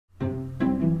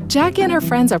Jackie and her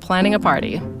friends are planning a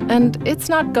party, and it's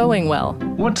not going well.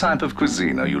 What type of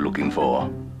cuisine are you looking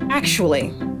for?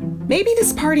 Actually, maybe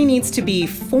this party needs to be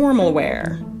formal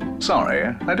wear.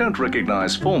 Sorry, I don't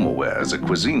recognize formal wear as a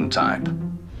cuisine type.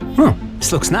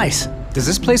 This looks nice. Does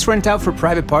this place rent out for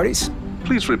private parties?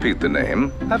 Please repeat the name.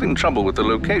 Having trouble with the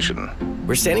location.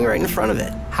 We're standing right in front of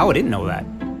it. How I didn't know that.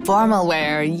 Formal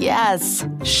wear, yes.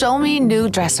 Show me new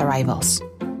dress arrivals.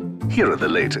 Here are the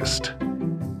latest.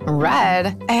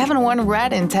 Red? I haven't worn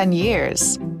red in 10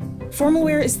 years. Formal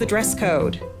wear is the dress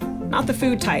code, not the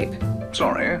food type.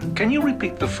 Sorry, can you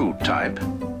repeat the food type?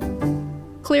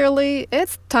 Clearly,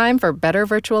 it's time for better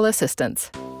virtual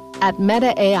assistants. At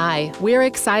Meta AI, we're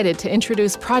excited to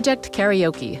introduce Project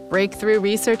CAIRaoke, breakthrough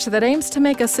research that aims to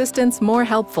make assistants more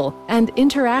helpful and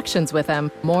interactions with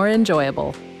them more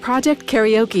enjoyable. Project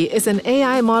CAIRaoke is an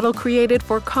AI model created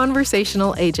for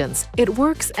conversational agents. It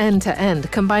works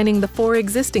end-to-end, combining the 4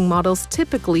 existing models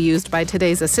typically used by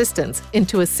today's assistants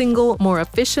into a single, more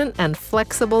efficient and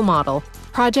flexible model.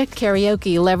 Project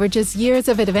CAIRaoke leverages years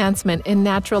of advancement in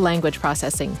natural language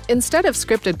processing. Instead of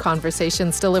scripted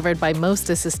conversations delivered by most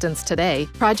assistants today,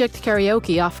 Project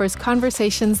CAIRaoke offers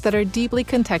conversations that are deeply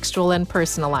contextual and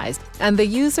personalized, and the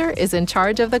user is in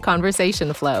charge of the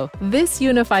conversation flow. This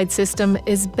unified system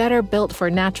is better built for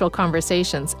natural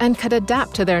conversations and could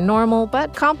adapt to their normal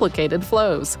but complicated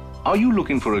flows. Are you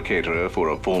looking for a caterer for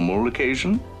a formal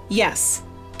occasion? Yes,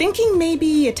 thinking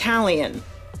maybe Italian.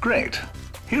 Great.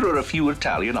 Here are a few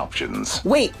Italian options.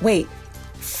 Wait,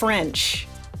 French.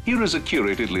 Here is a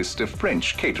curated list of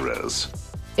French caterers.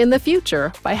 In the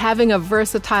future, by having a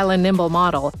versatile and nimble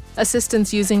model,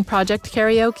 assistants using Project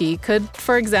CAIRaoke could,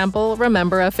 for example,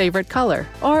 remember a favorite color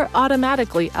or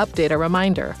automatically update a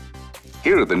reminder.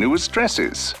 Here are the newest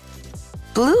dresses.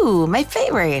 Blue, my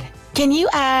favorite. Can you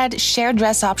add shared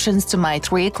dress options to my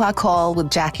 3 o'clock call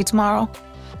with Jackie tomorrow?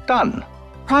 Done.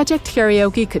 Project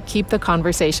CAIRaoke could keep the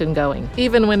conversation going,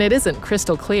 even when it isn't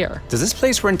crystal clear. Does this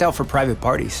place rent out for private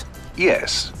parties?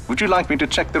 Yes. Would you like me to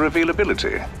check their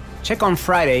availability? Check on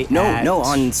Friday No, at...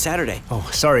 on Saturday. Oh,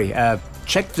 sorry.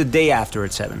 Check the day after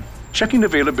at 7. Checking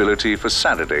availability for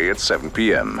Saturday at 7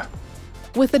 p.m.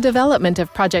 With the development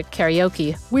of Project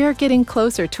CAIRaoke, we're getting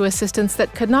closer to assistants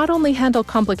that could not only handle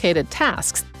complicated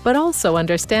tasks, but also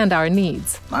understand our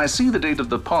needs. I see the date of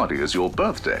the party is your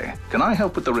birthday. Can I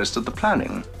help with the rest of the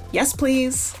planning? Yes,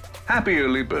 please. Happy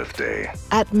early birthday.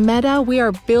 At Meta, we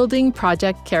are building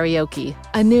Project CAIRaoke,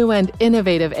 a new and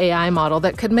innovative AI model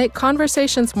that could make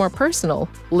conversations more personal,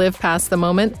 live past the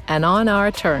moment, and on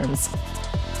our terms.